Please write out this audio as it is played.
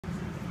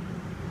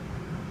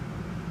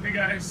Hey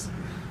guys,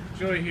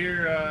 Joey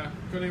here.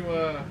 Going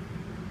to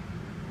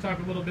talk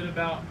a little bit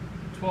about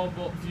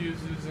 12-volt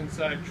fuses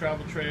inside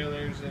travel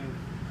trailers and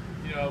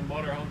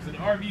motorhomes and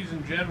RVs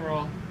in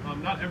general.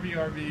 Not every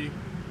RV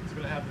is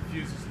going to have the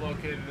fuses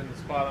located in the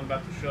spot I'm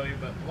about to show you,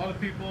 but a lot of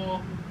people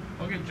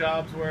will get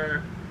jobs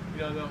where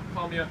they'll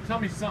call me up, tell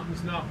me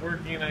something's not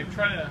working, and I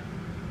try to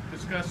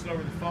discuss it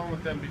over the phone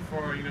with them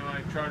before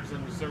I charge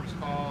them the service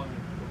call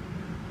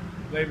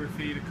and labor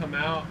fee to come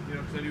out,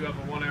 because I do have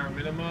a 1-hour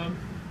minimum.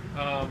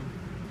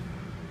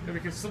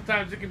 Because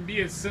sometimes it can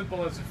be as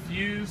simple as a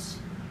fuse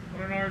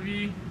on an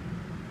RV.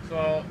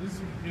 So this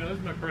is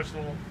my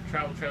personal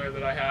travel trailer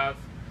that I have.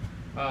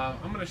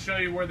 I'm going to show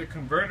you where the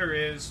converter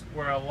is,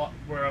 where on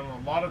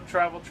a lot of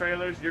travel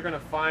trailers you're going to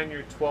find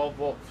your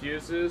 12-volt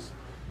fuses.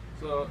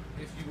 So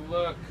if you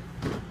look,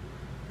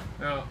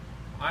 now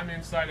I'm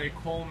inside a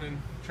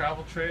Coleman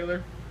travel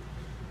trailer,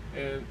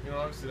 and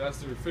obviously that's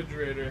the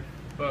refrigerator.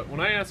 But when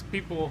I ask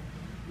people,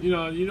 you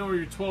know where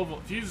your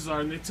 12-volt fuses are,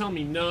 and they tell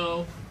me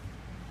no,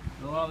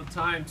 a lot of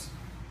times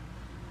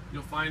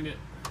you'll find it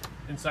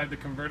inside the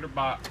converter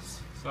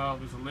box. So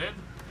there's a lid,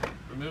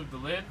 remove the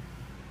lid.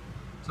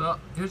 So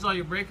here's all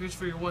your breakers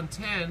for your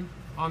 110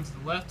 on to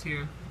the left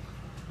here,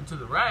 and to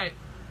the right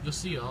you'll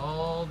see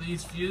all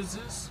these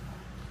fuses,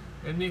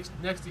 and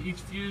next to each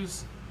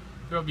fuse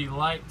there'll be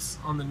lights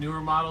on the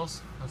newer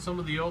models. On some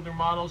of the older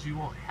models you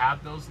won't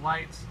have those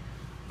lights,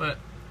 but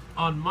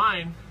on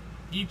mine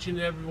each and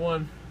every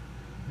one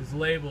is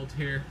labeled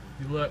here.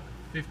 If you look,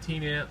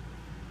 15 amp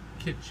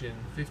kitchen,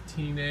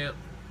 15 amp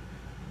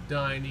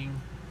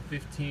dining,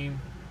 15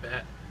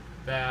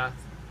 bath,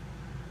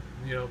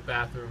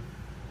 bathroom,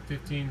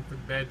 15 for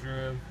the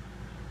bedroom,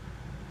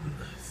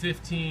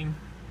 15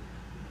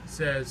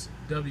 says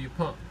W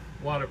pump,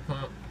 water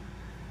pump,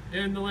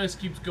 and the list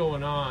keeps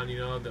going on.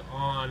 The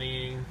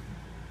awning,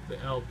 the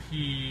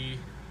LP,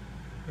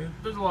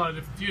 there's a lot of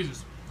different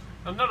fuses.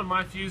 Now, none of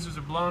my fuses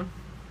are blown.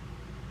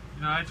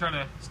 I try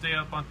to stay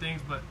up on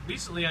things, but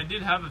recently I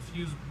did have a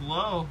fuse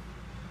blow,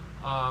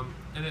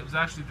 and it was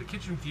actually the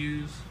kitchen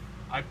fuse.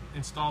 I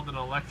installed an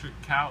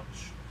electric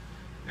couch,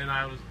 and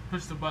I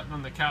pushed the button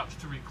on the couch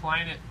to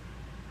recline it,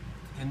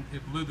 and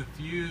it blew the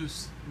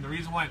fuse. And the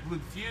reason why it blew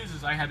the fuse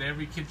is I had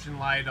every kitchen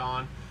light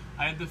on.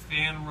 I had the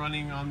fan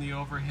running on the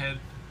overhead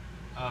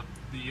of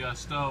the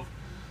stove,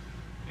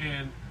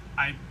 and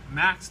I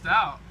maxed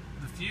out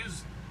the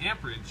fuse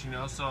amperage,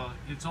 so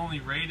it's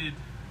only rated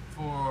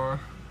for,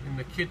 in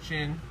the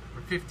kitchen,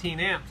 for 15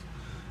 amps.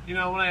 When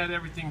I had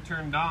everything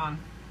turned on,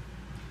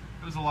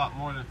 it was a lot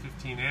more than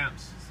 15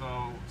 amps.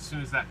 So as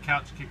soon as that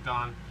couch kicked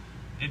on,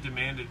 it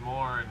demanded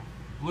more and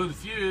blew the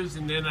fuse,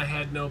 and then I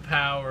had no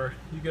power.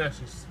 You can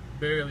actually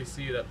barely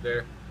see it up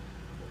there.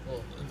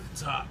 Well, at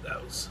the top,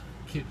 that was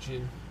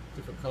kitchen,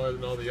 different color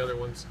than all the other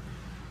ones.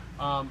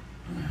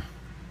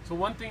 So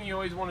one thing you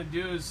always want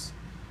to do is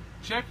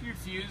check your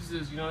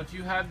fuses. If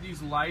you have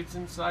these lights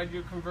inside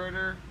your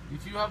converter,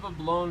 if you have a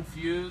blown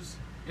fuse,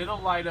 it'll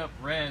light up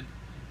red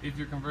if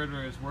your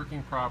converter is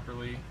working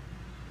properly.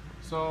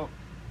 So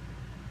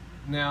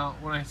now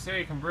when I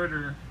say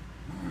converter,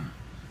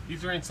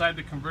 these are inside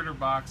the converter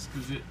box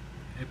because it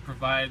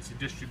provides a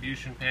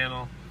distribution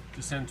panel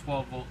to send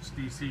 12 volts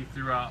DC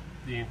throughout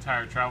the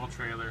entire travel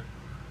trailer.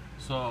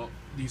 So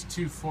these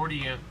two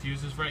 40 amp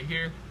fuses right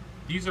here,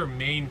 these are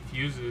main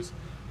fuses.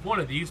 If one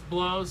of these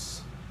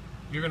blows,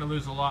 you're going to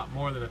lose a lot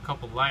more than a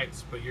couple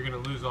lights, but you're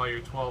going to lose all your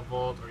 12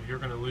 volt, or you're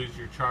going to lose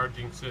your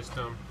charging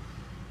system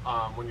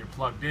when you're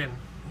plugged in.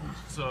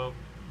 So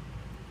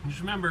just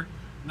remember,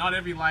 not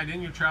every light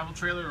in your travel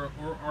trailer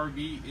or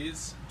RV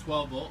is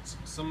 12 volts.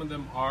 Some of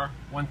them are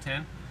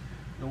 110.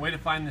 The way to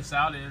find this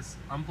out is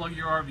unplug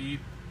your RV,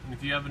 and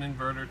if you have an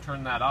inverter,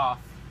 turn that off,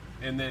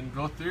 and then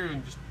go through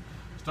and just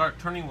start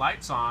turning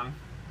lights on,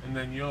 and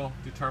then you'll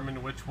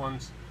determine which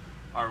ones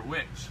are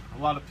which.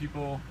 A lot of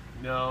people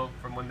know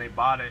from when they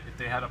bought it if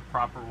they had a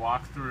proper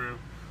walkthrough.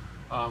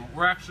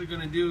 We're actually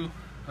going to do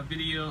a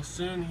video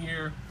soon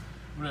here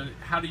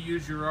how to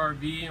use your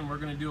RV, and we're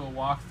going to do a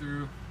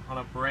walkthrough on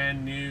a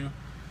brand new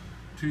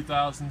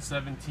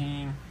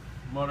 2017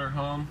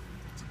 motorhome.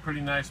 It's a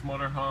pretty nice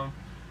motorhome.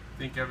 I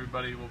think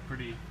everybody will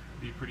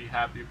be pretty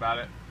happy about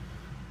it.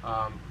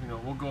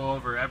 We'll go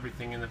over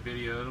everything in the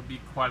video. It'll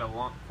be quite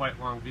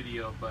long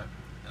video, but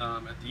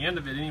at the end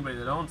of it, anybody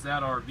that owns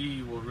that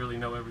RV will really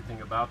know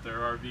everything about their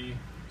RV.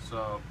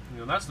 So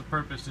that's the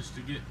purpose, is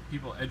to get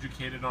people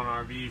educated on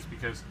RVs,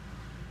 because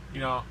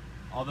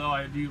although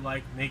I do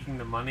like making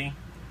the money,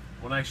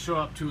 when I show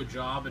up to a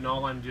job and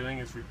all I'm doing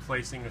is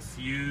replacing a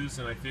fuse,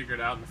 and I figure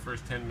it out in the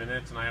first 10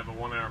 minutes and I have a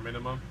 1-hour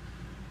minimum,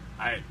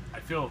 I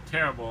feel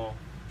terrible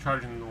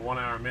charging the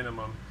 1-hour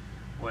minimum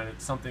when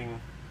it's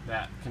something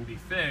that can be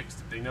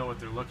fixed if they know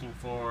what they're looking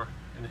for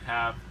and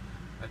have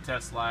a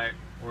test light,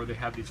 or they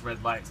have these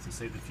red lights to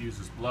say the fuse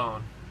is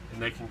blown,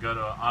 and they can go to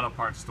an auto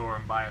parts store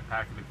and buy a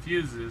packet of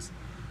fuses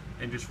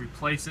and just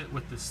replace it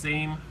with the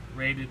same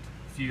rated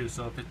fuse.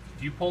 So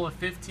if you pull a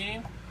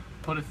 15,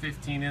 put a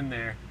 15 in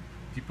there.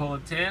 If you pull a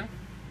 10,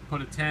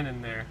 put a 10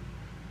 in there.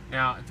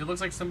 Now, if it looks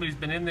like somebody's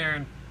been in there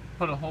and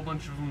put a whole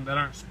bunch of them that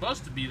aren't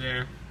supposed to be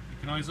there, you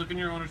can always look in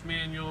your owner's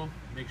manual,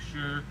 make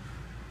sure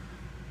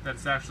that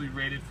it's actually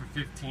rated for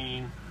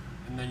 15,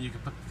 and then you can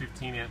put the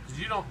 15 amp, because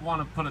you don't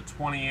want to put a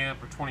 20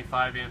 amp or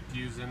 25 amp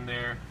fuse in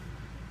there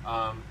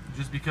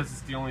just because it's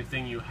the only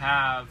thing you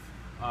have.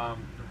 The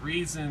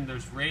reason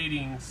there's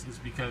ratings is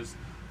because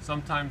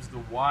sometimes the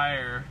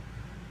wire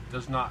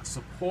does not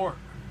support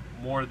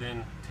more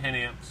than 10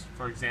 amps,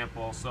 for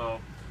example.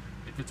 So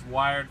if it's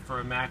wired for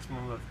a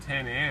maximum of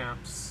 10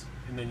 amps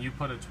and then you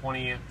put a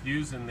 20 amp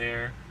fuse in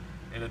there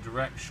and a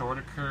direct short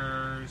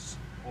occurs,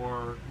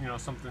 or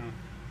something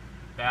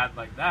bad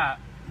like that,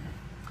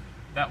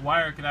 that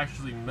wire could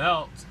actually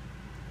melt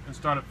and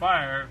start a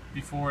fire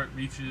before it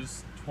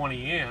reaches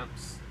 20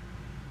 amps,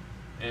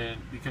 and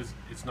because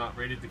it's not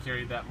rated to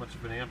carry that much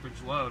of an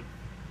amperage load.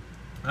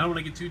 I don't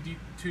want to get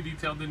too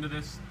detailed into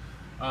this,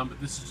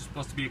 but this is just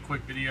supposed to be a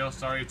quick video.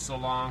 Sorry it's so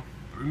long.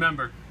 But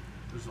remember,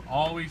 there's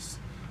always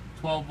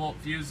 12 volt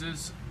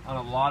fuses on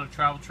a lot of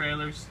travel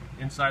trailers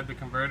inside the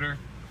converter.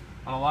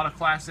 On a lot of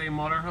Class A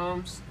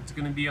motorhomes, it's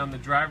going to be on the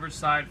driver's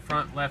side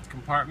front left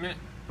compartment,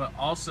 but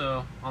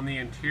also on the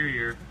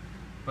interior.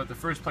 But the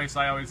first place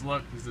I always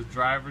look is the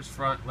driver's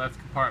front left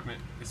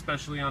compartment,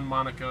 especially on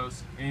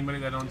Monacos. Anybody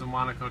that owns a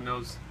Monaco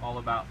knows all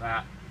about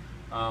that.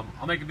 I'll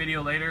make a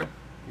video later,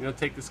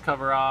 take this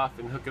cover off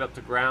and hook it up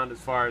to ground as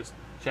far as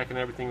checking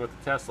everything with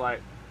the test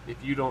light,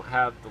 if you don't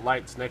have the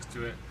lights next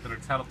to it that are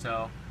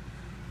telltale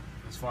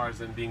as far as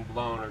them being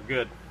blown or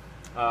good.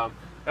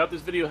 I hope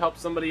this video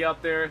helps somebody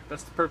out there.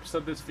 That's the purpose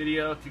of this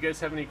video. If you guys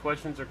have any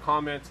questions or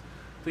comments,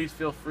 please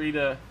feel free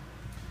to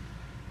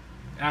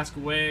ask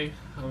away.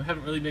 I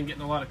haven't really been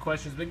getting a lot of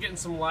questions. Been getting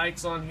some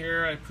likes on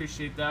here. I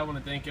appreciate that. I want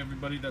to thank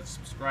everybody that's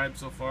subscribed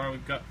so far.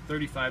 We've got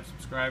 35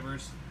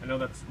 subscribers. I know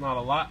that's not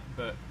a lot,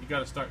 but you got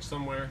to start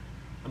somewhere.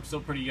 I'm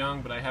still pretty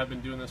young, but I have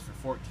been doing this for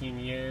 14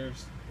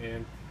 years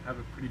and have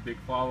a pretty big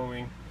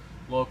following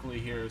locally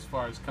here as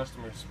far as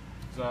customers.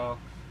 So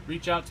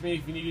reach out to me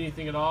if you need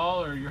anything at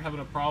all, or you're having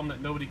a problem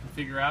that nobody can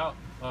figure out.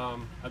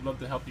 I'd love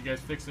to help you guys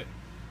fix it.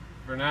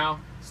 For now,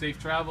 safe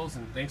travels,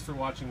 and thanks for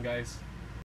watching, guys.